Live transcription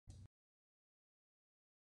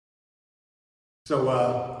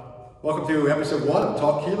Welcome to episode 1 of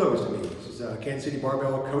Talk Kilos to Me. This is Kansas City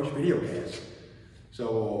Barbell Coach Videocast.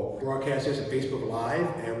 So we'll broadcast this on Facebook Live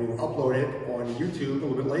and we'll upload it on YouTube a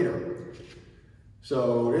little bit later.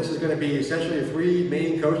 So this is going to be essentially the 3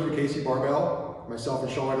 main coaches of KC Barbell, myself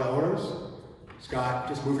and Sean, the owners. Scott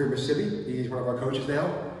just moved here to Mississippi. He's one of our coaches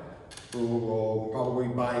now, who will probably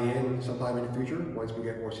buy in sometime in the future once we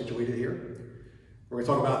get more situated here. We're going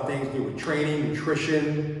to talk about things to do with training,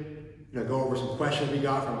 nutrition, go over some questions we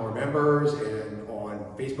got from our members and on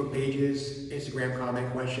Facebook pages, Instagram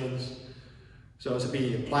comment questions. So this will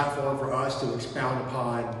be a platform for us to expound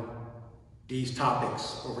upon these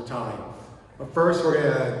topics over time. But first we're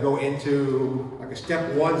going to go into like a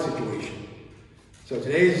step 1 situation. So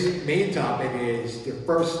today's main topic is the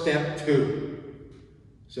first step 2.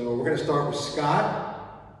 So we're going to start with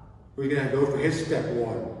Scott, who's going to go for his step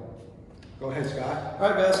 1. Go ahead, Scott. All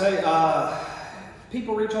right, guys. Hey,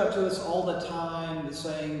 people reach out to us all the time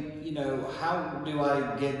saying, how do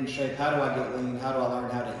I get in shape? How do I get lean? How do I learn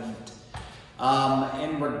how to eat?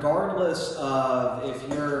 And regardless of if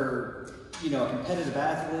you're, a competitive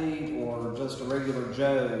athlete or just a regular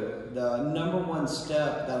Joe, the #1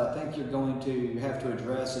 step that I think you're going to have to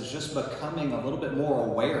address is just becoming a little bit more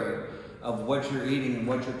aware of what you're eating and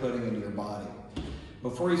what you're putting into your body.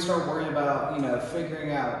 Before you start worrying about,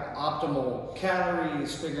 figuring out optimal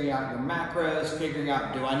calories, figuring out your macros, figuring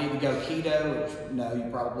out, do I need to go keto? Which, no, you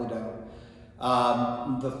probably don't.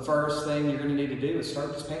 The first thing you're going to need to do is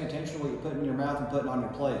start just paying attention to what you're putting in your mouth and putting on your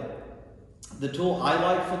plate. The tool I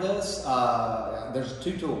like for this, there's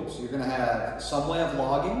 2 tools. You're going to have some way of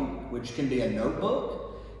logging, which can be a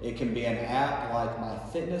notebook. It can be an app like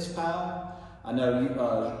MyFitnessPal. I know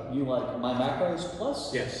you like My Macros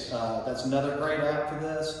Plus. Yes. That's another great app for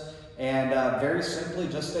this. And very simply,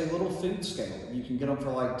 just a little food scale. You can get them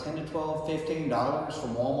for like $10 to $12, $15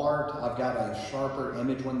 from Walmart. I've got a sharper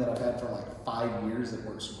image one that I've had for like 5 years that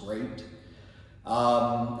works great.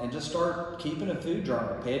 And just start keeping a food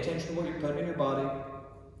journal. Pay attention to what you're putting in your body.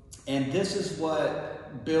 And this is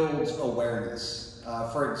what builds awareness.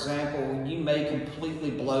 For example, you may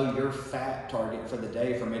completely blow your fat target for the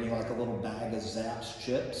day from eating like a little bag of Zapp's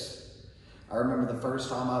chips. I remember the first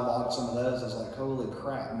time I logged some of those, I was like, holy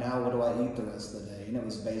crap, now what do I eat the rest of the day? And it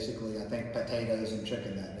was basically, I think, potatoes and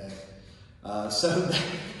chicken that day. So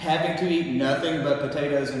having to eat nothing but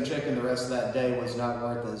potatoes and chicken the rest of that day was not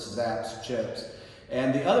worth those Zapp's chips.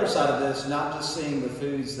 And the other side of this, not just seeing the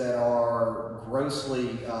foods that are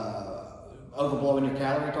grossly overblowing your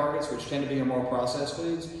calorie targets, which tend to be your more processed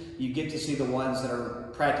foods, you get to see the ones that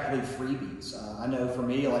are practically freebies. I know for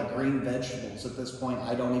me, like green vegetables, at this point,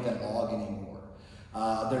 I don't even log anymore.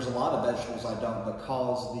 There's a lot of vegetables I don't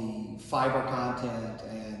because the fiber content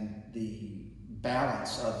and the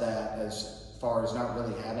balance of that as far as not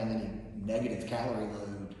really having any negative calorie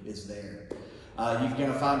load is there. You're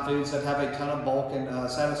going to find foods that have a ton of bulk and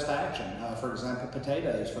satisfaction. For example,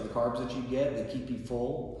 potatoes, for the carbs that you get, they keep you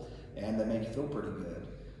full and they make you feel pretty good.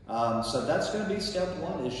 So that's going to be step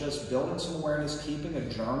 1, is just building some awareness, keeping a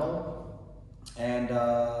journal, and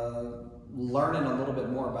learning a little bit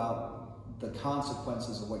more about the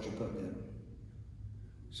consequences of what you're putting in.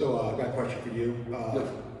 So I've got a question for you.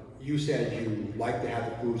 You said you like to have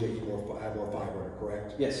the foods that have more fiber,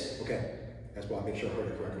 correct? Yes. Okay. That's why I make sure I heard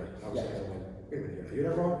it correctly. I was saying, wait a minute, you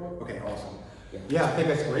that wrong? Okay, awesome. Yeah, I think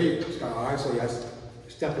that's great. Honestly, that's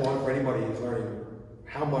step 1 for anybody is learning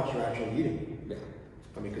how much you're actually eating. Yeah.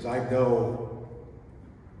 I mean, because I know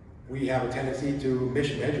we have a tendency to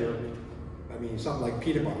mismeasure, something like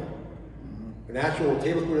peanut butter. An actual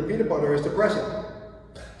tablespoon of peanut butter is depressing.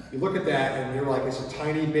 You look at that and you're like, it's a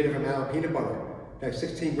tiny bit of amount of peanut butter. That's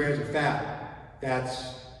 16 grams of fat.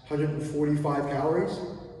 That's 145 calories,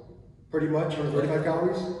 pretty much, 135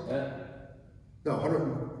 calories? Yeah. No,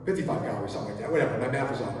 155 calories, something like that. Whatever, my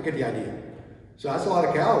math is off. I get the idea. So that's a lot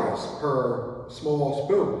of calories per small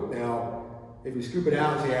spoon. Now, if you scoop it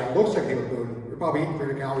out and say, it looks like a tablespoon, you're probably eating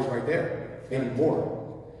 300 calories right there, maybe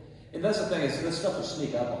more. And that's the thing, is this stuff will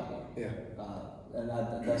sneak up on you. Yeah. And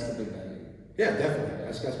that's the big thing. Yeah, definitely.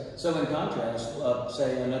 That's so in contrast,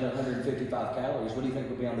 say another 155 calories, what do you think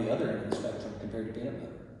would be on the other end of the spectrum compared to peanut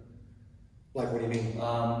butter? Like, what do you mean?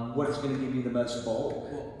 What's going to give you the most bulk?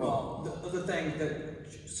 Well, the thing that,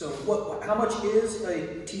 so how much is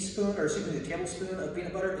a teaspoon, or excuse me, a tablespoon of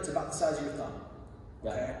peanut butter? It's about the size of your thumb.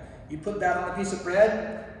 Right. Okay? You put that on a piece of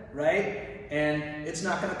bread, right? And it's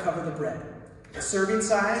not going to cover the bread. The serving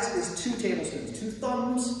size is 2 tablespoons, 2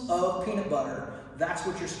 thumbs of peanut butter. That's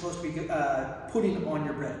what you're supposed to be putting on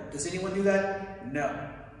your bread. Does anyone do that? No.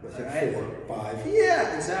 That's like 4, 5.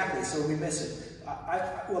 Yeah, exactly. So we miss it.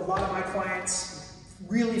 A lot of my clients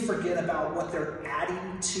really forget about what they're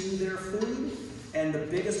adding to their food. And the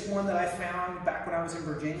biggest one that I found back when I was in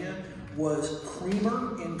Virginia was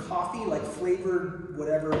creamer in coffee, like flavored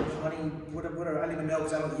whatever, honey, whatever, I don't even know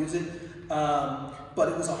because I don't use it. But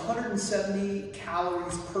it was 170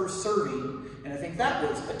 calories per serving, and I think that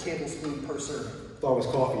was a tablespoon per serving. I thought it was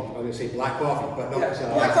coffee. I was going to say black coffee, but no, Yeah, it's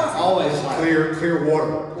black coffee. Always clear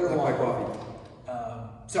water. Clear not water. black coffee.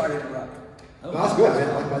 Sorry to interrupt. No, that's good.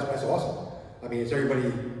 That's awesome. I mean, it's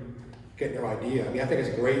everybody getting their idea. I mean, I think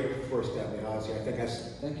it's a great first step, man, honestly. I think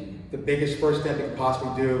that's the biggest first step you can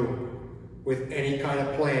possibly do with any kind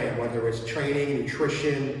of plan, whether it's training,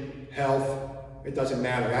 nutrition, health, it doesn't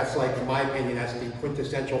matter. That's like, in my opinion, that's the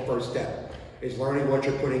quintessential first step, is learning what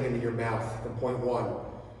you're putting into your mouth from point one.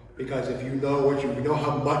 Because if you know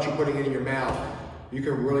how much you're putting into your mouth, you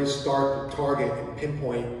can really start to target and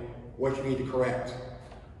pinpoint what you need to correct.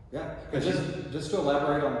 Yeah, just to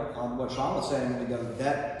elaborate on what Sean was saying,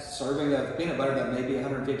 that serving of peanut butter that may be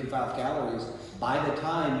 155 calories, by the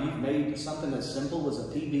time you've made something as simple as a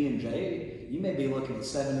PB&J, you may be looking at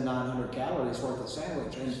 700 to 900 calories worth of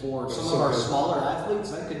sandwich. And for some of our smaller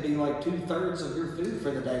athletes, that could be like 2/3 of your food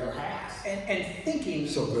for the day or half. And thinking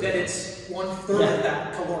that it's 1/3 of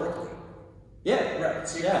that calorically. Yeah, right.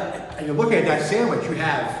 So and you're looking at that sandwich, you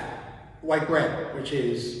have white bread, which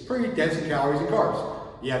is pretty dense in calories and carbs.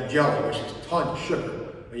 You have jelly, which is tons of sugar.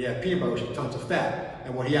 And you have peanut butter, which is tons of fat.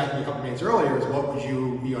 And what he asked me a couple minutes earlier is, what would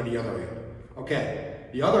you be on the other end? Okay,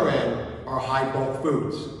 the other end are high bulk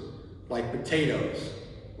foods, like potatoes,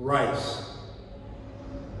 rice,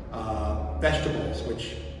 vegetables,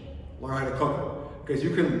 which learn how to cook them. Because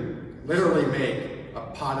you can literally make a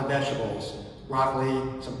pot of vegetables, broccoli,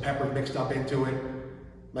 some peppers mixed up into it,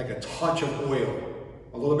 like a touch of oil,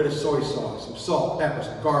 a little bit of soy sauce, some salt, pepper,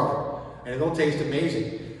 some garlic. And it'll taste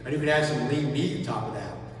amazing. And you can add some lean meat on top of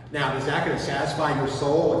that. Now, is that going to satisfy your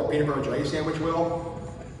soul like a peanut butter and jelly sandwich will?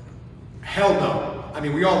 Hell no. I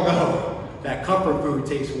mean, we all know that comfort food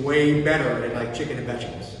tastes way better than like chicken and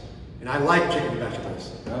vegetables. And I like chicken and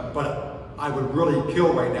vegetables. Yeah. But I would really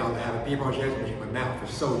kill right now to have a peanut butter and jelly sandwich in my mouth.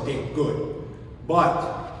 It's so damn good.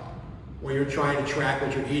 But when you're trying to track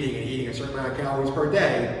what you're eating and eating a certain amount of calories per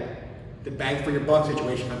day, the bang for your buck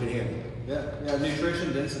situation comes in handy. Yeah,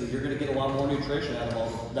 nutrition density. You're going to get a lot more nutrition out of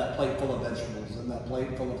all that plate full of vegetables and that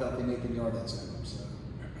plate full of healthy meat than you are that sandwich. So,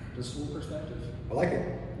 just a little perspective. I like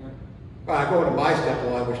it. Yeah. All right, going to my step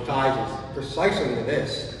one, which ties precisely to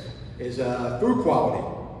this, is food quality.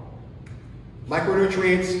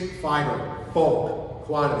 Micronutrients, fiber, bulk,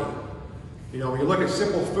 quantity. You know, when you look at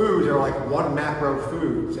simple foods, they're like one macro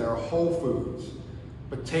foods that are whole foods.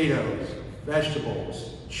 Potatoes,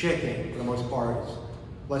 vegetables, chicken for the most part.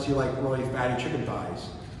 Unless you like really fatty chicken thighs.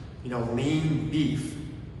 You know, lean beef,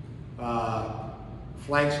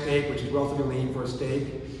 flank steak, which is relatively lean for a steak,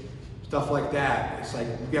 stuff like that. It's like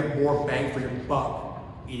you get more bang for your buck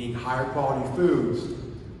eating higher quality foods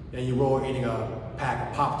than you will eating a pack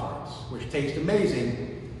of Pop-Tarts, which taste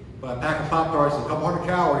amazing, but a pack of Pop-Tarts is a couple hundred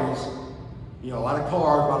calories, you know, a lot of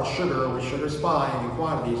carbs, a lot of sugar, which sugar's fine in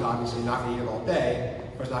quantities, obviously not gonna eat it all day,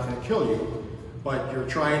 but it's not gonna kill you. But you're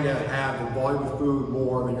trying to have the volume of food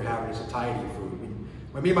more than you're having the satiety of food.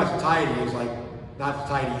 What I mean by satiety is like, not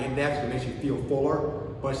satiety index, it makes you feel fuller,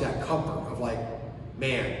 but it's that comfort of like,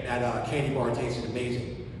 man, that candy bar tasted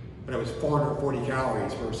amazing, but it was 440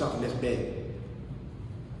 calories for something this big.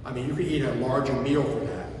 I mean, you could eat a larger meal for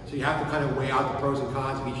that. So you have to kind of weigh out the pros and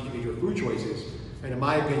cons of each individual food choices. And in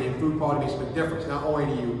my opinion, food quality makes a big difference. Not only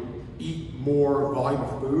do you eat more volume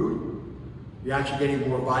of food, you're actually getting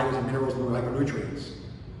more vitamins and minerals and more micronutrients.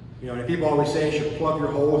 You know, and people always say you should plug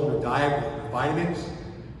your holes in your diet with vitamins.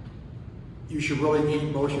 You should really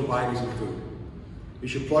eat most of your vitamins in food. You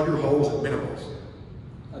should plug your holes with minerals.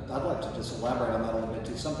 I'd like to just elaborate on that a little bit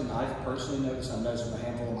too. Something I've personally noticed, I've noticed with a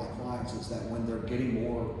handful of my clients, is that when they're getting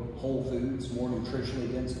more whole foods, more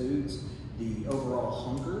nutritionally dense foods, the overall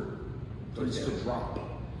hunger tends to drop.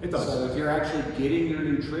 It does. So if you're actually getting your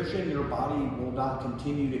nutrition, your body will not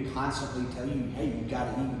continue to constantly tell you, hey, you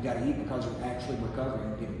gotta eat because you're actually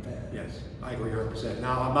recovering and getting fed. Yes, I agree 100%.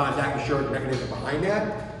 Now, I'm not exactly sure the mechanism behind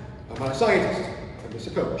that. I'm not a scientist, I'm just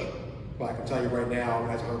a coach. But I can tell you right now,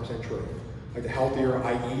 that's 100% true. Like the healthier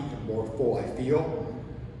I eat, the more full I feel.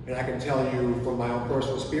 And I can tell you from my own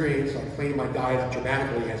personal experience, like cleaning my diet up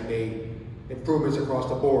dramatically has made improvements across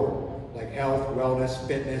the board. Like health, wellness,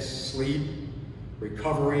 fitness, sleep,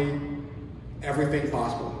 recovery, everything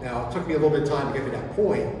possible. Now, it took me a little bit of time to get to that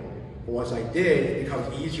point, but once I did, it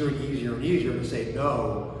becomes easier and easier and easier to say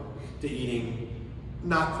no to eating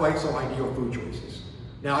not quite so ideal food choices.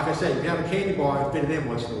 Now, like I said, you can have a candy bar and fit it in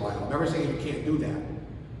once in a while. I'm never saying you can't do that,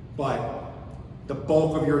 but the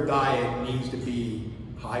bulk of your diet needs to be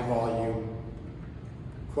high volume,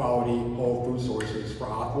 quality, whole food sources for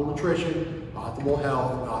optimal nutrition, optimal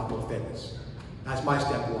health, and optimal fitness. That's my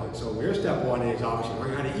step one. So your step one is obviously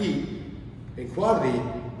learning how to eat in quantity.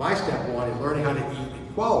 My step one is learning how to eat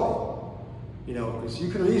in quality. You know, because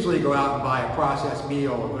you can easily go out and buy a processed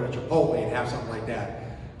meal or go to Chipotle and have something like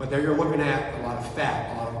that. But there you're looking at a lot of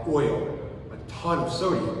fat, a lot of oil, a ton of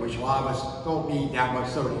sodium, which a lot of us don't need that much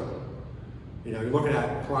sodium. You know, you're looking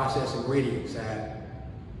at processed ingredients that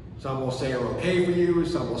some will say are okay for you,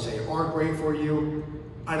 some will say aren't great for you.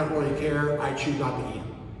 I don't really care. I choose not to eat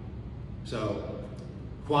them. So,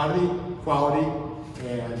 quantity, quality,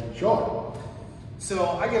 and Sean. So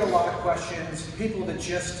I get a lot of questions, people that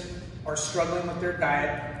just are struggling with their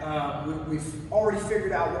diet. We've already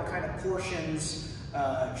figured out what kind of portions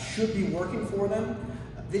should be working for them.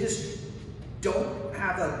 They just don't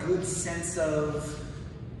have a good sense of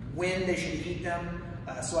when they should eat them.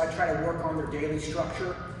 So I try to work on their daily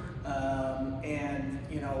structure. And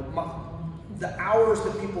you know, the hours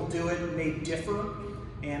that people do it may differ.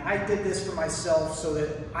 And I did this for myself so that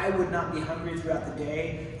I would not be hungry throughout the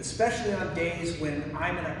day, especially on days when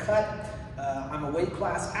I'm in a cut. I'm a weight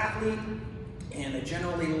class athlete, and I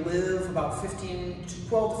generally live about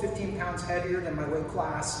 12 to 15 pounds heavier than my weight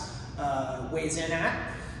class weighs in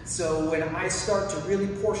at. So when I start to really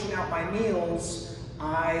portion out my meals,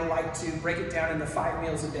 I like to break it down into 5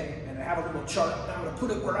 meals a day. And I have a little chart. I'm going to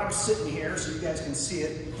put it where I'm sitting here so you guys can see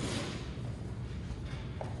it.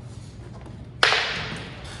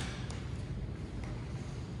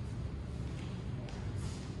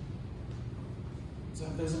 Is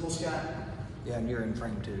that visible, Scott? Yeah, and you're in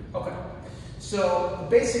frame too. Okay. So the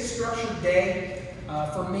basic structured day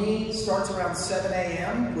for me starts around 7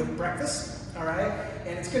 a.m. with breakfast, all right?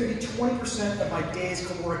 And it's going to be 20% of my day's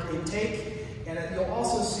caloric intake. And you'll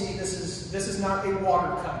also see this is not a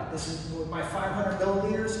water cut. This is my 500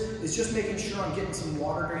 milliliters. It's just making sure I'm getting some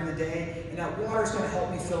water during the day. And that water is going to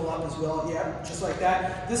help me fill up as well. Yeah, just like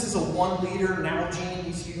that. This is a 1 liter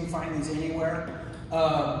Nalgene. You can find these anywhere.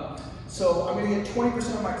 So I'm going to get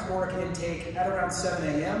 20% of my caloric intake at around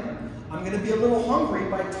 7 a.m. I'm going to be a little hungry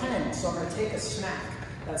by 10, so I'm going to take a snack.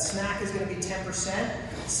 That snack is going to be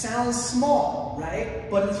 10%. Sounds small,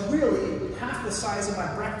 right? But it's really half the size of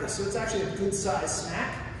my breakfast, so it's actually a good size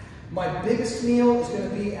snack. My biggest meal is going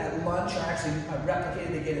to be at lunch. I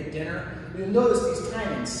replicated again at dinner. You'll notice these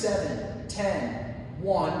timings: 7, 10,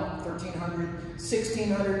 1, 1300,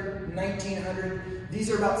 1600, 1900. These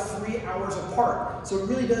are about 3 hours apart. So it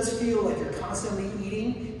really does feel like you're constantly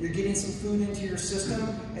eating, you're getting some food into your system,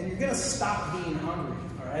 and you're gonna stop being hungry,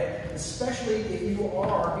 all right? Especially if you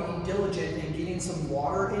are being diligent in getting some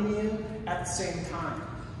water in you at the same time.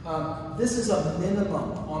 This is a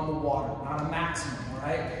minimum on the water, not a maximum, all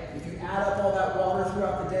right? If you add up all that water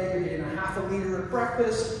throughout the day, you're getting a half a liter at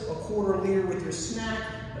breakfast, a quarter liter with your snack,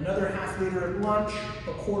 another half liter at lunch,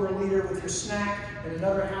 a quarter liter with your snack, and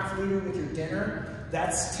another half liter with your dinner.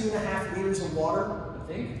 That's 2.5 liters of water, I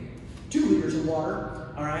think. 2 liters of water,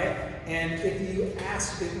 all right? And if you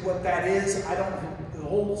ask what that is, the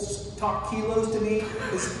whole talk kilos to me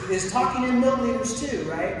is talking in milliliters too,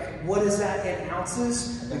 right? What is that in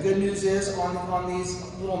ounces? The good news is on these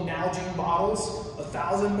little Nalgene bottles,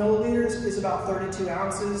 1,000 milliliters is about 32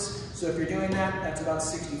 ounces. So if you're doing that, that's about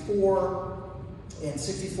 64. And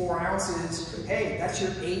 64 ounces, hey, that's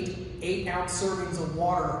your 8 ounce servings of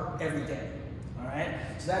water every day. All right,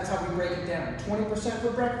 so that's how we break it down. 20%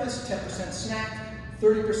 for breakfast, 10% snack,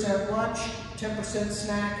 30% lunch, 10%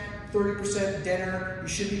 snack, 30% dinner. You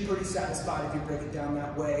should be pretty satisfied if you break it down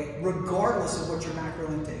that way, regardless of what your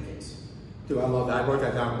macro intake is. Dude, I love that. I wrote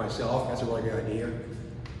that down for myself. That's a really good idea.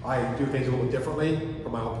 I do things a little differently for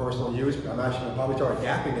my own personal use, but I'm actually going to probably start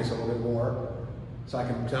adapting this a little bit more. So I'm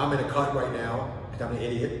in a cut right now, because I'm an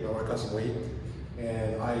idiot. I want to cut some weight.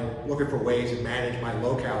 And I'm looking for ways to manage my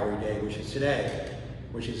low-calorie day, which is today,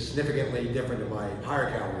 which is significantly different than my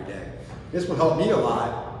higher-calorie day. This will help me a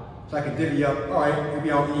lot, so I can divvy up, all right,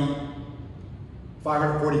 maybe I'll eat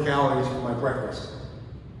 540 calories for my breakfast.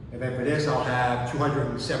 And then for this, I'll have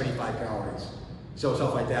 275 calories. So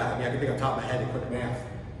stuff like that. I mean, I can think on top of my head in quick math,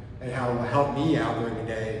 and how it will help me out during the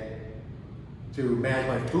day to manage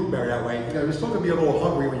my food better that way. You know, you're still going to be a little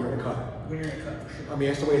hungry when you're in a cut. When you're in a cut, for sure. I mean,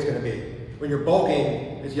 that's the way it's going to be. When you're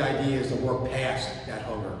bulking, the idea is to work past that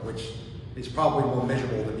hunger, which is probably more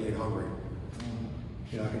miserable than being hungry.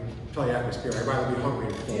 You know, I can tell you atmosphere. I'd rather be hungry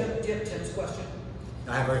than full. Do you have Tim's question?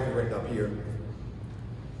 I have everything written up here.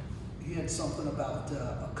 He had something about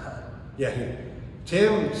a cut. Yeah, here.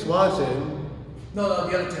 Tim Swanson. No,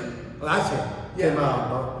 the other Tim. Well, that's him. Yeah.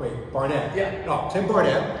 Tim, Barnett. Yeah. No, Tim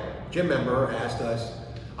Barnett. gym member asked us,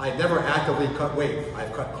 I never actively cut weight.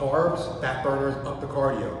 I've cut carbs, fat burners, up to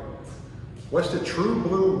cardio. What's the true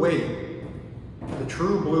blue way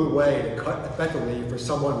to cut effectively for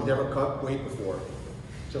someone who never cut weight before?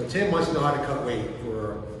 So Tim wants to know how to cut weight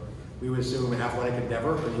for, we would assume, an athletic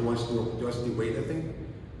endeavor, because he wants to do weightlifting.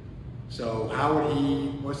 So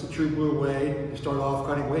what's the true blue way to start off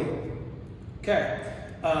cutting weight? Okay,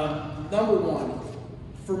 number one,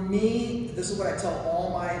 for me, this is what I tell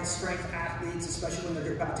all my strength athletes, especially when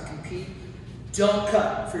they're about to compete. Don't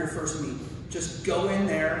cut for your first meet. Just go in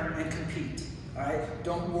there and compete, all right?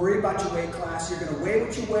 Don't worry about your weight class. You're gonna weigh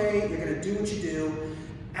what you weigh, you're gonna do what you do.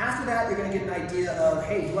 After that, you're gonna get an idea of,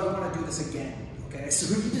 hey, do I wanna do this again? Okay,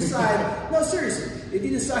 so if you decide, no, seriously, if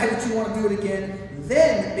you decide that you wanna do it again,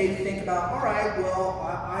 then maybe think about, all right, well,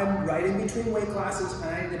 I'm right in between weight classes and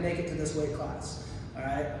I need to make it to this weight class. All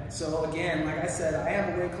right, so again, like I said, I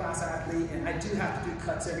am a weight class athlete and I do have to do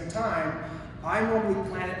cuts every time. I normally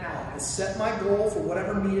plan it out. I set my goal for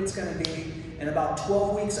whatever meet it's gonna be, and about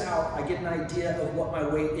 12 weeks out, I get an idea of what my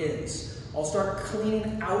weight is. I'll start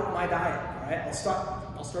cleaning out my diet, all right?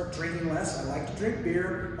 I'll start drinking less. I like to drink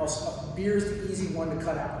beer. Beer is the easy one to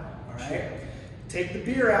cut out, all right? Take the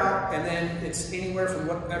beer out, and then it's anywhere from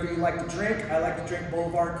whatever you like to drink. I like to drink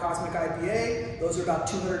Boulevard Cosmic IPA. Those are about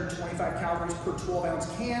 225 calories per 12-ounce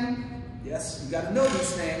can. Yes, you gotta know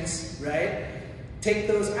these things, right? Take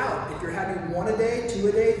those out. If you're having 1 a day, 2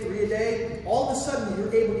 a day, 3 a day, all of a sudden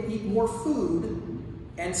you're able to eat more food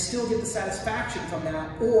and still get the satisfaction from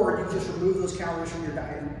that, or you just remove those calories from your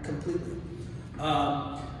diet completely.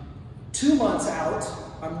 2 months out,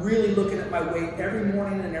 I'm really looking at my weight every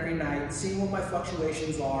morning and every night, seeing what my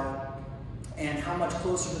fluctuations are and how much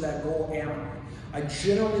closer to that goal am I. I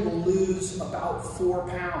generally will lose about 4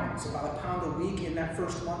 pounds, about 1 pound a week in that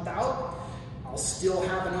first month out. I'll still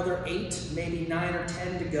have another 8, maybe 9 or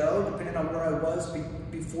 10 to go, depending on where I was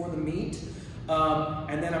before the meet.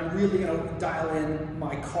 And then I'm really gonna dial in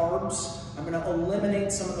my carbs. I'm gonna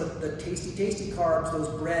eliminate some of the tasty carbs, those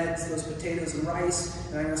breads, those potatoes and rice,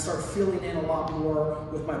 and I'm gonna start filling in a lot more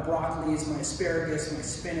with my broccolis, my asparagus, my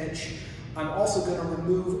spinach. I'm also gonna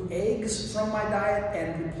remove eggs from my diet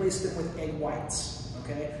and replace them with egg whites.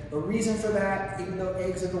 Okay? The reason for that, even though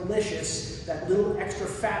eggs are delicious, that little extra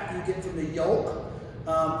fat you get from the yolk,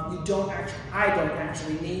 I don't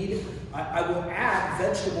actually need. I will add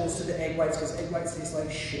vegetables to the egg whites because egg whites taste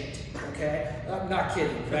like shit, okay? I'm not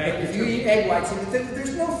kidding, right? If you eat egg whites,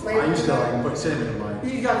 there's no flavor. I used to put cinnamon in mine.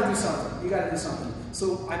 You gotta do something, you gotta do something.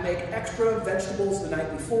 So I make extra vegetables the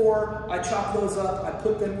night before, I chop those up, I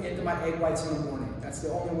put them into my egg whites in the morning. That's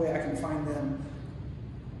the only way I can find them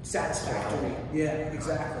satisfactory. Yeah,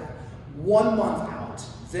 exactly. 1 month out,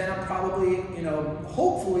 then I'm probably,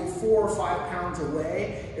 hopefully 4 or 5 pounds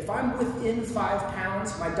away. If I'm within 5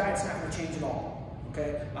 pounds, my diet's not gonna change at all,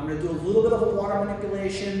 okay? I'm gonna do a little bit of a water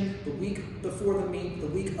manipulation the week before the meet, the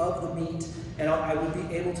week of the meet, and I will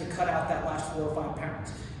be able to cut out that last 4 or 5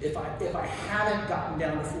 pounds. If I haven't gotten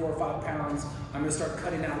down to 4 or 5 pounds, I'm gonna start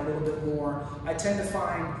cutting out a little bit more. I tend to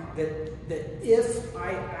find that if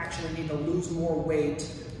I actually need to lose more weight,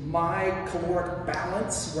 my caloric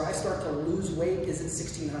balance, where I start to lose weight, is at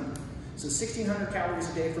 1,600. So 1,600 calories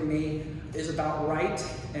a day for me is about right.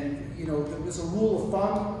 And there's a rule of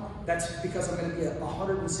thumb. That's because I'm going to be at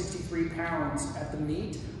 163 pounds at the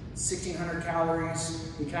meet. 1,600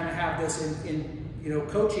 calories. We kind of have this in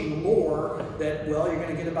coaching lore that, well, you're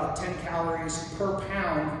going to get about 10 calories per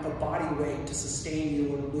pound of body weight to sustain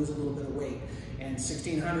you or to lose a little bit of weight. And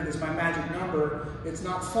 1,600 is my magic number. It's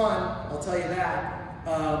not fun, I'll tell you that.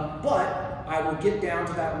 But I will get down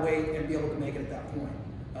to that weight and be able to make it at that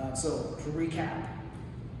point. So to recap,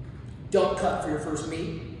 don't cut for your first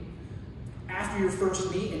meet. After your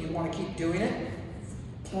first meet and you want to keep doing it,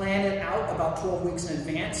 plan it out about 12 weeks in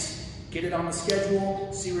advance, get it on the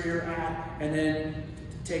schedule, see where you're at, and then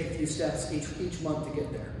take a few steps each month to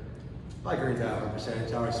get there. I agree with that 100%.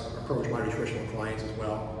 It's how I approach my nutritional clients as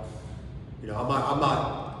well. I'm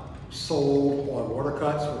not sold on water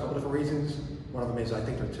cuts for a couple different reasons. One of them is I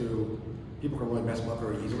think people can really mess them up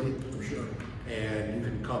very easily. For sure. And you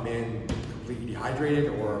can come in completely dehydrated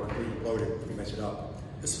or completely bloated if you mess it up.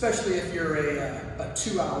 Especially if you're a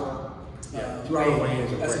 2-hour 2-hour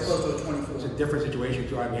weigh-in as opposed to a 24. It's a different situation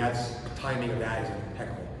too. I mean, the timing of that is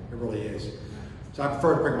impeccable. It really is. So I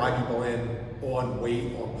prefer to bring my people in on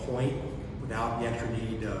weight, on point, without the extra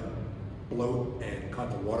need to bloat and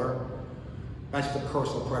cut the water. That's just a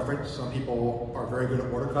personal preference. Some people are very good at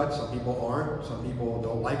water cuts, some people aren't, some people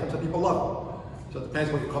don't like them, some people love them. So it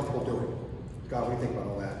depends what you're comfortable doing. Scott, what do you think about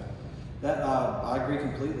all that? I agree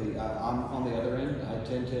completely. I'm on the other end. I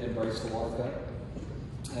tend to embrace the water cut.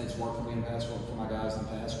 It's worked for me in the past, worked for my guys in the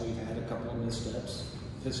past. We've had a couple of missteps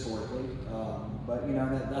historically, but you know,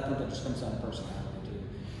 I think that just comes down to personality too.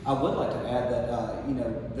 I would like to add that you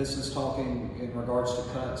know, this is talking in regards to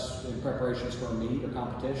cuts in preparations for a meet or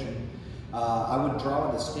competition. I would draw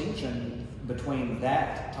a distinction between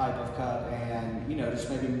that type of cut and, you know, just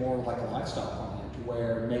maybe more like a lifestyle plan,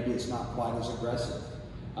 where maybe it's not quite as aggressive.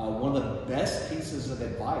 One of the best pieces of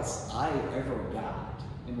advice I ever got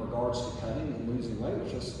in regards to cutting and losing weight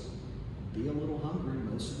was just be a little hungry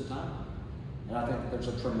most of the time. And I think that there's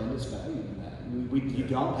a tremendous value in that. You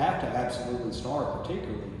don't have to absolutely starve,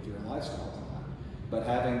 particularly if you're a lifestyle plan. But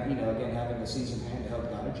having, you know, again, having a seasoned hand to help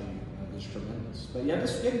guide you is tremendous. But yeah,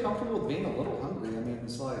 just getting comfortable with being a little hungry. I mean,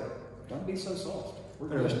 it's like, don't be so soft.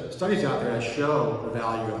 There's studies out there that show the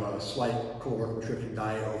value of a slight caloric restriction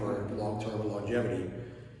diet over long-term longevity.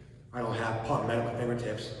 I don't have PubMed at my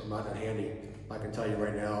fingertips. I'm not that handy. I can tell you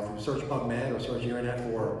right now, if you search PubMed or search the internet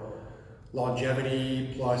for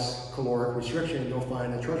longevity plus caloric restriction, you'll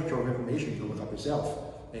find a treasure trove of information to look up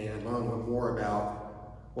yourself and learn a little more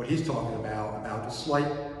about what he's talking about the slight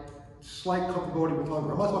comfortability with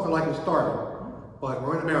hunger. I'm not talking like you're starving, but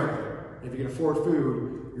we're in America. If you can afford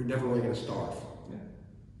food, you're never really going to starve. Yeah.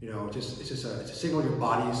 You know, it's a signal your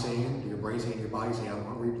body is saying, your brain saying, your body saying, I'm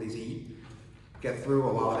hungry, please eat. Get through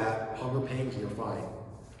a lot of that hunger pains and you're fine.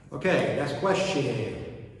 Okay, next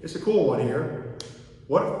question. It's a cool one here.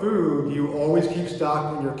 What food do you always keep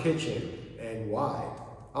stocked in your kitchen and why?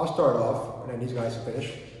 I'll start off and then these guys will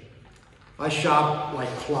finish. I shop like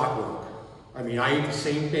clockwork. I mean, I eat the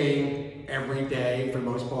same thing every day for the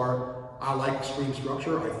most part. I like extreme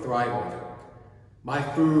structure, I thrive on it. My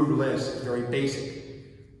food list is very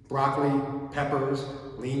basic. Broccoli, peppers,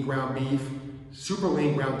 lean ground beef, super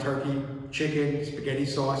lean ground turkey, chicken, spaghetti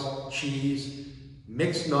sauce, cheese,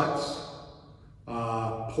 mixed nuts,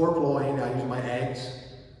 pork loin, I use my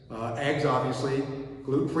eggs, obviously,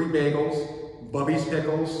 gluten-free bagels, Bubby's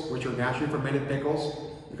pickles, which are naturally fermented pickles.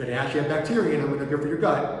 You could actually have bacteria in them, which are good for your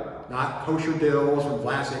gut, not kosher dills from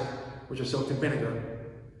Vlasic, which are soaked in vinegar.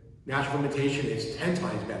 Natural fermentation is 10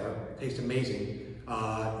 times better, tastes amazing.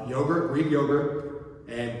 Yogurt, Greek yogurt,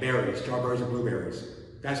 and berries, strawberries and blueberries.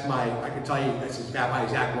 That's I can tell you, that's my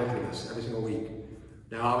exact working list every single week.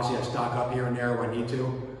 Now, obviously, I stock up here and there when I need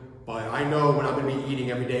to, but I know what I'm going to be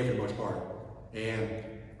eating every day for the most part. And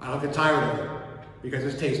I don't get tired of it because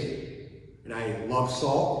it's tasty. And I love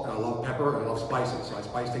salt, and I love pepper, and I love spices, so I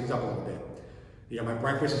spice things up a little bit. You know, my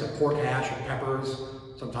breakfast is a pork hash with peppers,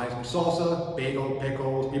 sometimes some salsa, bagel,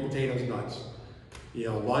 pickles, meat, potatoes, nuts. You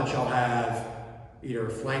know, lunch I'll have either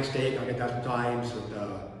flank steak, I'll get that sometimes, with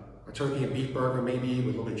a turkey and beef burger maybe,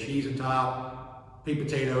 with a little bit of cheese on top, meat,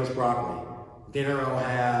 potatoes, broccoli. Dinner I'll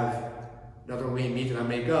have another lean meat that I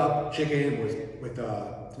make up, chicken with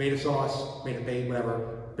tomato sauce, tomato paste,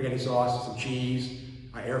 whatever, spaghetti sauce, some cheese.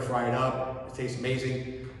 I air fry it up, it tastes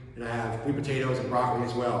amazing. And I have sweet potatoes and broccoli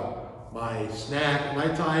as well. My snack at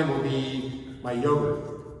nighttime will be my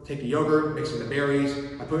yogurt. Take the yogurt, mix in the berries,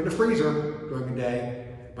 I put it in the freezer during the day.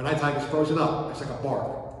 By nighttime it's frozen up, it's like a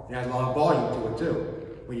bark. It has a lot of volume to it too.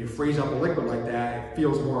 When you freeze up a liquid like that, it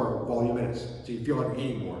feels more voluminous, so you feel like you're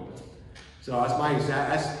eating more. So that's why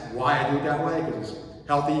I do it that way, because it's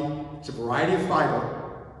healthy. It's a variety of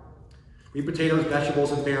fiber. Meat, potatoes,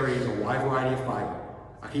 vegetables, and berries, a wide variety of fiber.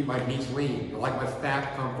 I keep my meats lean. I like my fat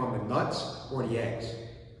to come from the nuts or the eggs.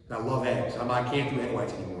 I love eggs. I can't do egg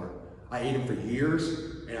whites anymore. I ate them for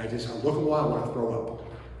years, and I look at one, I want to throw up.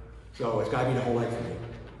 So it's got to be the whole egg for me.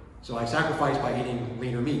 So I sacrifice by eating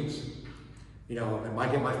leaner meats. You know, I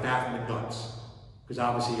might get my fat from the nuts, because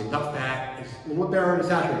obviously nut fat is a little bit better than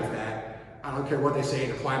saturated fat. I don't care what they say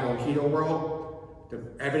in the primal keto world. The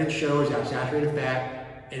evidence shows that saturated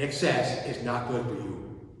fat in excess is not good for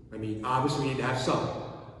you. I mean, obviously you need to have some,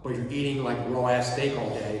 but if you're eating like raw-ass steak all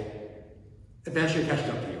day, eventually it catches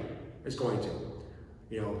up to you. It's going to.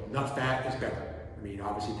 You know, nut fat is better. I mean,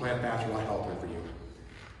 obviously plant fats are a lot healthier for you.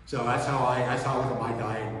 So that's how I look at my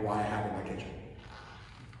diet and why I have it in my kitchen.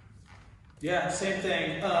 Yeah, same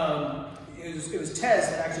thing. It was Tez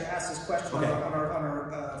that actually asked this question on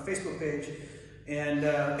our Facebook page, and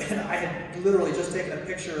I had literally just taken a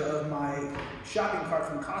picture of my shopping cart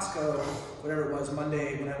from Costco, whatever it was,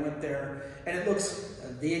 Monday when I went there, and it looks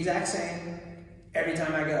the exact same every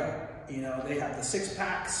time I go. You know, they have the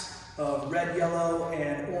 6-packs of red, yellow,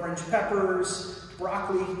 and orange peppers,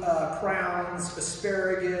 broccoli crowns,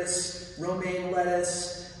 asparagus, romaine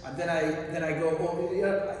lettuce, Then I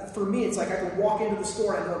go, for me, it's like I can walk into the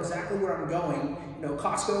store, I know exactly where I'm going. You know,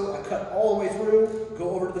 Costco, I cut all the way through,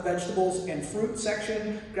 go over to the vegetables and fruit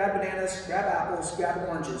section, grab bananas, grab apples, grab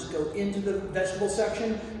oranges, go into the vegetable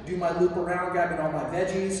section, do my loop around, grabbing all my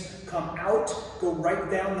veggies, come out, go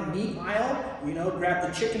right down the meat aisle, you know, grab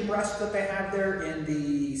the chicken breast that they have there in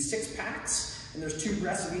the 6-packs, and there's 2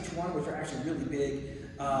 breasts of each one, which are actually really big.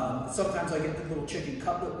 Sometimes I get the little chicken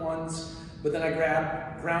cutlet ones. But then I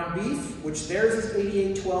grab ground beef, which theirs is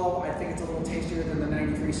 88.12. I think it's a little tastier than the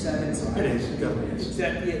 93.7. So it is, it definitely is.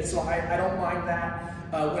 Yeah, so I don't mind that.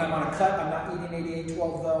 When I'm on a cut, I'm not eating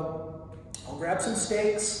 88.12 though. I'll grab some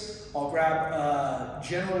steaks. I'll grab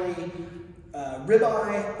generally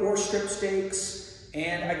ribeye or strip steaks,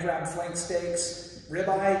 and I grab flank steaks.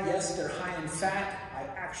 Ribeye, yes, they're high in fat. I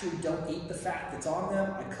actually don't eat the fat that's on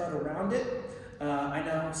them. I cut around it. I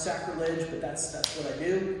know, sacrilege, but that's what I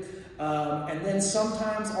do. And then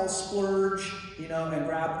sometimes I'll splurge, you know, and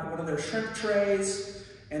grab one of their shrimp trays,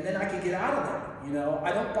 and then I can get out of there. You know,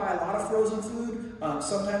 I don't buy a lot of frozen food.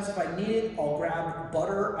 Sometimes if I need it, I'll grab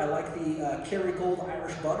butter. I like the Kerrygold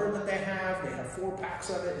Irish butter that they have. They have 4 packs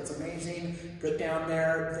of it. It's amazing. Put down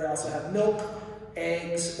there. They also have milk,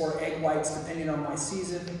 eggs, or egg whites, depending on my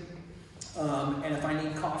season. And if I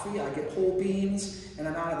need coffee, I get whole beans, and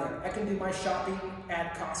I'm out of there. I can do my shopping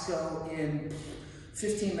at Costco in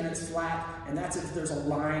 15 minutes flat, and that's if there's a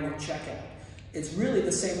line at checkout. It's really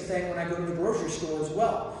the same thing when I go to the grocery store as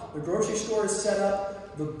well. The grocery store is set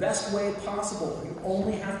up the best way possible. You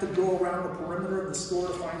only have to go around the perimeter of the store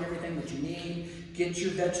to find everything that you need. Get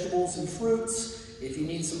your vegetables and fruits. If you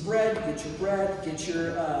need some bread, get your bread. Get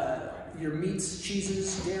your meats,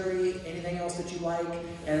 cheeses, dairy, anything else that you like,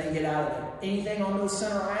 and then get out of there. Anything on those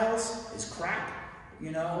center aisles is crap. You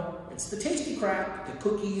know, it's the tasty crap, the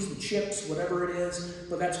cookies, the chips, whatever it is,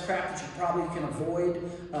 but that's crap that you probably can avoid.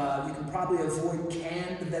 You can probably avoid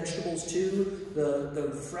canned vegetables too. The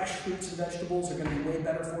fresh fruits and vegetables are going to be way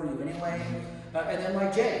better for you anyway. And then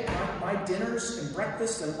like Jay, my dinners and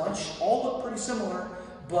breakfast and lunch all look pretty similar,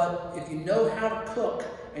 but if you know how to cook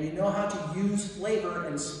and you know how to use flavor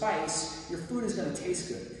and spice, your food is going to taste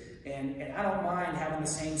good. And I don't mind having the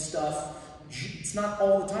same stuff. It's not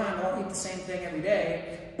all the time. I don't eat the same thing every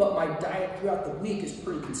day, but my diet throughout the week is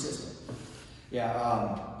pretty consistent. Yeah,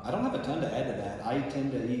 I don't have a ton to add to that. I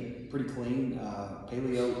tend to eat pretty clean,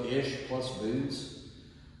 paleo-ish plus foods.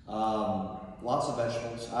 Lots of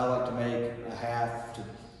vegetables. I like to make a half to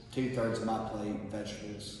 2/3 of my plate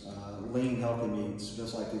vegetables. Lean, healthy meats,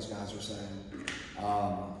 just like these guys are saying.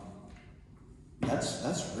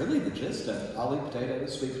 That's really the gist of it. I'll eat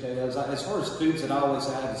potatoes, sweet potatoes. As far as foods that I always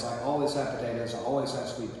have, is I always have potatoes, I always have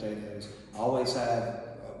sweet potatoes, I always have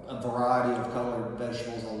a variety of colored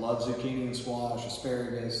vegetables. I love zucchini and squash,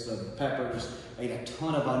 asparagus, the peppers. I eat a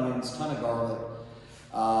ton of onions, ton of garlic.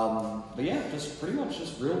 But yeah, just pretty much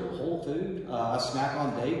just real whole food. I snack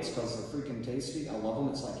on dates because they're freaking tasty. I love them.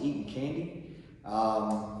 It's like eating candy.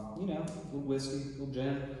 You know, a little whiskey, a little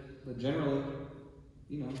gin, but generally,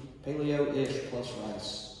 you know, paleo-ish plus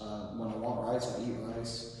rice. When I want rice, I eat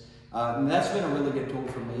rice. And that's been a really good tool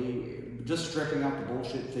for me. Just stripping out the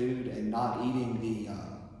bullshit food and not eating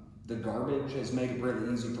the garbage has made it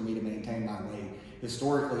really easy for me to maintain my weight.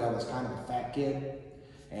 Historically, I was kind of a fat kid,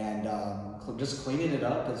 and just cleaning it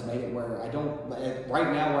up has made it where I don't,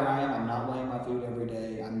 right now where I am, I'm not weighing my food every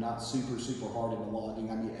day. I'm not super hard into logging.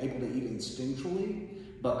 I'm able to eat instinctually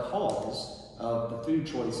because of the food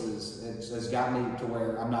choices. It's got me to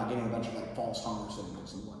where I'm not getting a bunch of like false hunger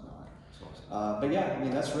signals and whatnot. But yeah, I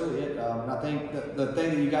mean, that's really it. And I think the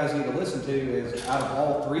thing that you guys need to listen to is out of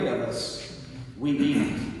all 3 of us, we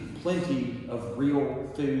eat plenty of real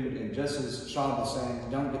food, and just as Sean was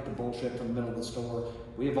saying, don't get the bullshit from the middle of the store.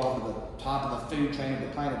 We evolved to the top of the food chain of the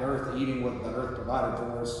planet Earth, eating what the Earth provided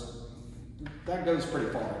for us. That goes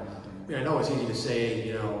pretty far in my opinion. Yeah, I know it's easy to say,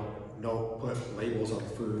 you know, don't put labels on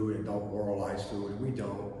food and don't moralize food, and we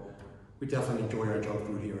don't. We definitely enjoy our junk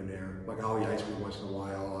food here and there. Like I'll eat ice cream once in a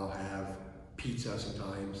while, I'll have pizza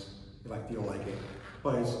sometimes if I feel like it,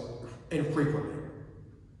 but it's infrequently.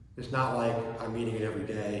 It's not like I'm eating it every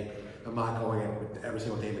day. I'm not going every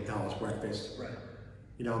single day McDonald's breakfast. Right.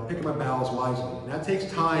 You know, I'm picking my battles wisely. And that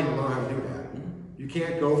takes time to learn how to do that. You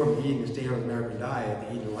can't go from eating the standard American diet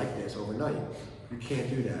to eating like this overnight. You can't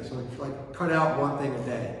do that. So like cut out one thing a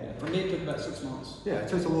day. Yeah, for me it took about 6 months. Yeah, it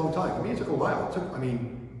takes a long time. For me it took a while. It took,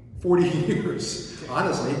 40 years,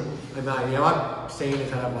 honestly. I'm not, you know, I'm saying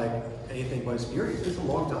this out of like anything but experience. It's a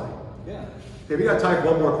long time. Yeah. Okay, we got time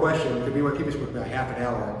for one more question because we want to keep this for about half an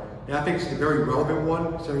hour. And I think it's a very relevant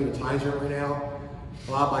one, considering the times we're in right now.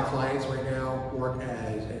 A lot of my clients right now work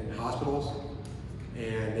in hospitals,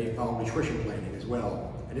 and they follow nutrition planning as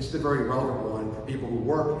well. And this is a very relevant one for people who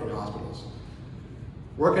work in hospitals.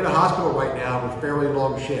 Work in a hospital right now with fairly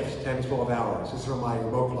long shifts, 10 to 12 hours. This is from my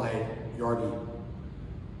remote client, Yargi.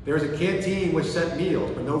 There's a canteen with set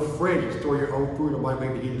meals, but no fridge to store your own food or one way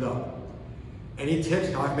to heat it up. Any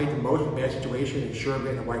tips how to make the most of a bad situation and ensure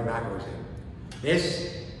getting the right macros in?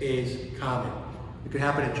 This is common. It could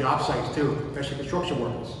happen at job sites too, especially construction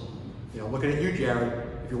workers. You know, looking at you, Jared,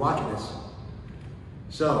 if you're watching this.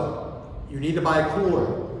 So, you need to buy a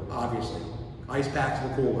cooler, obviously. Ice packs in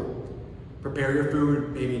the cooler. Prepare your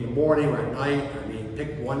food maybe in the morning or at night. I mean,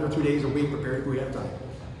 pick 1 or 2 days a week, prepare your food ahead of time.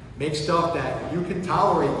 Make stuff that you can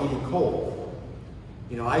tolerate eating cold.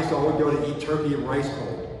 You know, I used to always be able to eat turkey and rice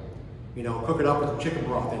cold. You know, cook it up with some chicken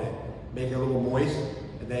broth in it. Make it a little moist,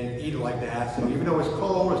 and then eat it like that. So even though it's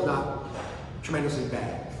cold, it's not tremendously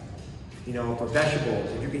bad. You know, for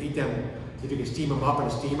vegetables, if you can eat them, if you can steam them up in a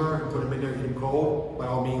steamer and put them in there and eat them cold, by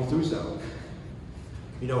all means do so.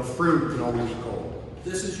 You know, fruit you can always eat cold.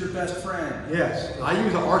 This is your best friend. Yes, I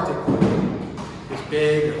use an Arctic cooler. It's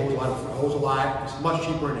big, it holds a lot. It's much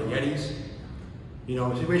cheaper than the Yetis. You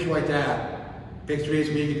know, in a situation like that, pick 3 days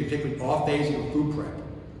a week, you can take off days and do food prep.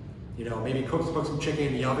 You know, maybe cook some chicken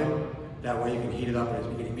in the oven. That way you can heat it up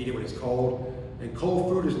and you can eat it when it's cold. And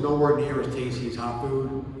cold food is nowhere near as tasty as hot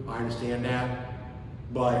food. I understand that.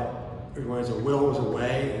 But when there's a will, there's a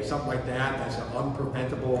way, and something like that, that's an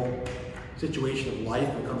unpreventable situation of life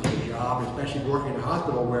when it comes to your job, especially working in a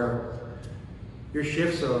hospital where your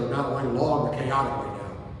shifts are not only long, but chaotic right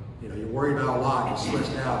now. You know, you're worried about a lot, you're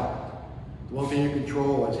stressed out. The one thing you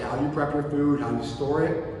control is how you prep your food, how you store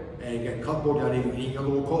it, and get comfortable down eating a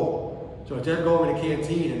little cold. So instead of going to the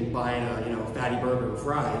canteen and buying a fatty burger and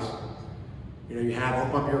fries, you know, you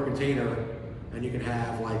open up your container and you can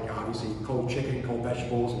have obviously cold chicken, cold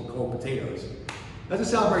vegetables, and cold potatoes. Doesn't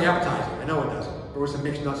sound very appetizing, I know it doesn't. There was some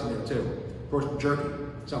mixed nuts in there too. Or some jerky,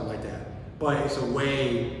 something like that. But it's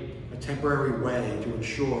a temporary way to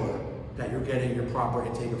ensure that you're getting your proper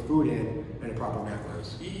intake of food in and the proper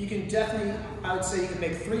macros. You can definitely, I would say you can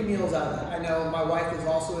make 3 meals out of that. I know my wife is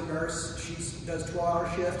also a nurse. She does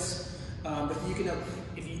 12-hour shifts. But you can,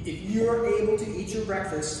 if you're able to eat your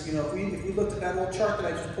breakfast, you know, if we looked at that old chart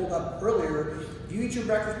that I just pulled up earlier, if you eat your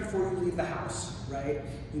breakfast before you leave the house, right?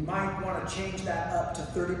 You might want to change that up to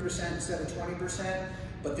 30% instead of 20%.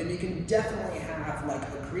 But then you can definitely have like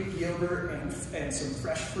a Greek yogurt and some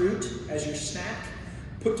fresh fruit as your snack.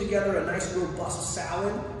 Put together a nice robust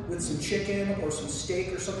salad with some chicken or some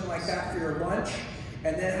steak or something like that for your lunch.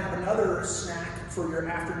 And then have another snack for your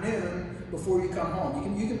afternoon before you come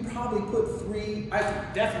home. You can probably put I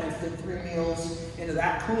could definitely fit 3 meals into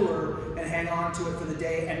that cooler and hang on to it for the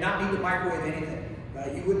day and not need to microwave anything.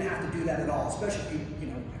 Right? You wouldn't have to do that at all, especially if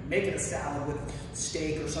you making a salad with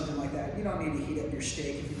steak or something like that. You don't need to heat up your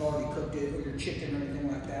steak if you've already cooked it, or your chicken or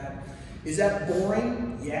anything like that. Is that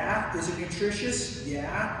boring? Yeah. Is it nutritious?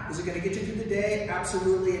 Yeah. Is it going to get you through the day?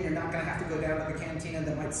 Absolutely. And you're not going to have to go down to the cantina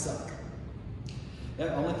that might suck.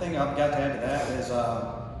 The only thing I've got to add to that is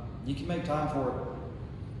you can make time for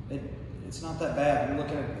it. It's not that bad. You're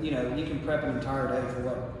looking at, you can prep an entire day for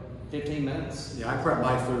what, 15 minutes? Yeah, I prep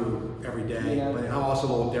my food every day, but I'm also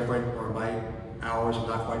a little different, or my hours are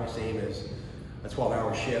not quite the same as a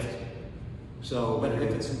 12-hour shift. So, but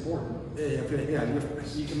if it's important,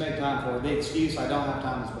 you can make time for it. The excuse "I don't have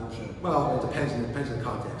time" is bullshit. Well, it depends on the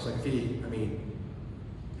context. Like if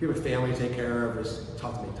you have a family to take care of, it's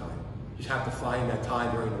tough to make time. You just have to find that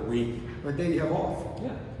time during the week, or the day you have off.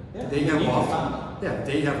 Yeah. The day you have off. Yeah,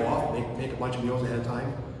 the day you have off, make a bunch of meals ahead of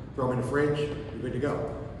time, throw them in the fridge, you're good to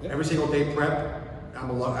go. Yep. Every single day prep, I have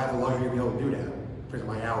the luxury to be able to do that because of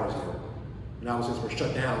my hours here. And obviously, since we're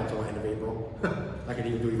shut down until the end of April, I can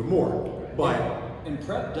even do even more. But and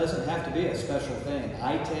prep doesn't have to be a special thing.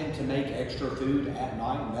 I tend to make extra food at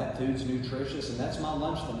night, and that food's nutritious, and that's my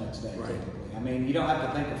lunch the next day. Right. Typically. I mean, you don't have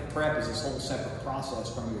to think of prep as this whole separate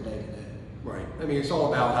process from your day to day. Right. I mean, it's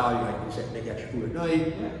all about how you, like you said, make extra food at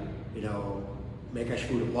night. Yeah. Make extra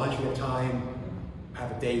food at lunch at a time.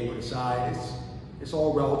 Have a day put aside. It's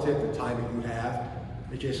all relative to the time that you have.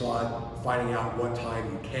 It's just finding out what time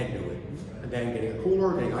you can do it. And then getting a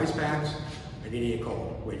cooler, getting ice packs, and eating it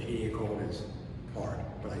cold, which eating it cold is hard.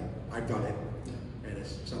 But I've done it, and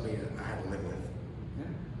it's something that I have to live with. Yeah.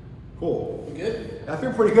 Cool. You good? I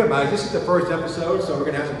feel pretty good, Mike. This is the first episode, so we're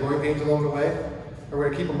going to have some growing pains along the way. And we're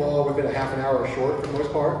going to keep them all within a half an hour short for the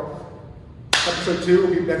most part. Episode 2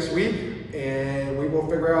 will be next week, and we will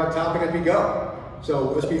figure out a topic as we go.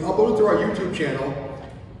 So it's being uploaded to our YouTube channel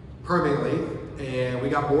permanently, and we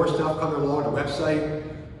got more stuff coming along on the website.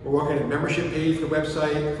 We're working on a membership page for the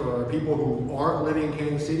website for people who aren't living in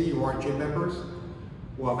Kansas City, who aren't gym members.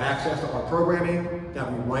 We'll have access to our programming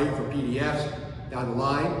that we write for PDFs down the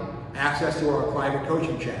line, access to our private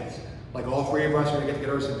coaching chats. Like all three of us are gonna get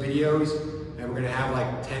together some videos and we're gonna have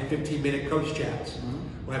like 10, 15-minute coach chats.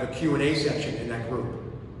 We'll have a Q&A section in that group.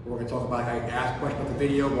 We're gonna talk about how you ask a question about the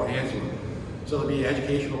video, we'll answer it. So there'll be an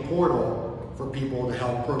educational portal for people to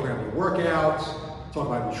help program their workouts, talk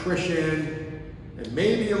about nutrition, and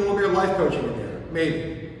maybe a little bit of life coaching in there,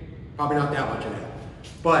 maybe. Probably not that much of that.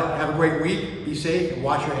 But have a great week, be safe, and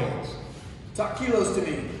wash your hands. Talk kilos to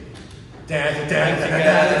me. Dad.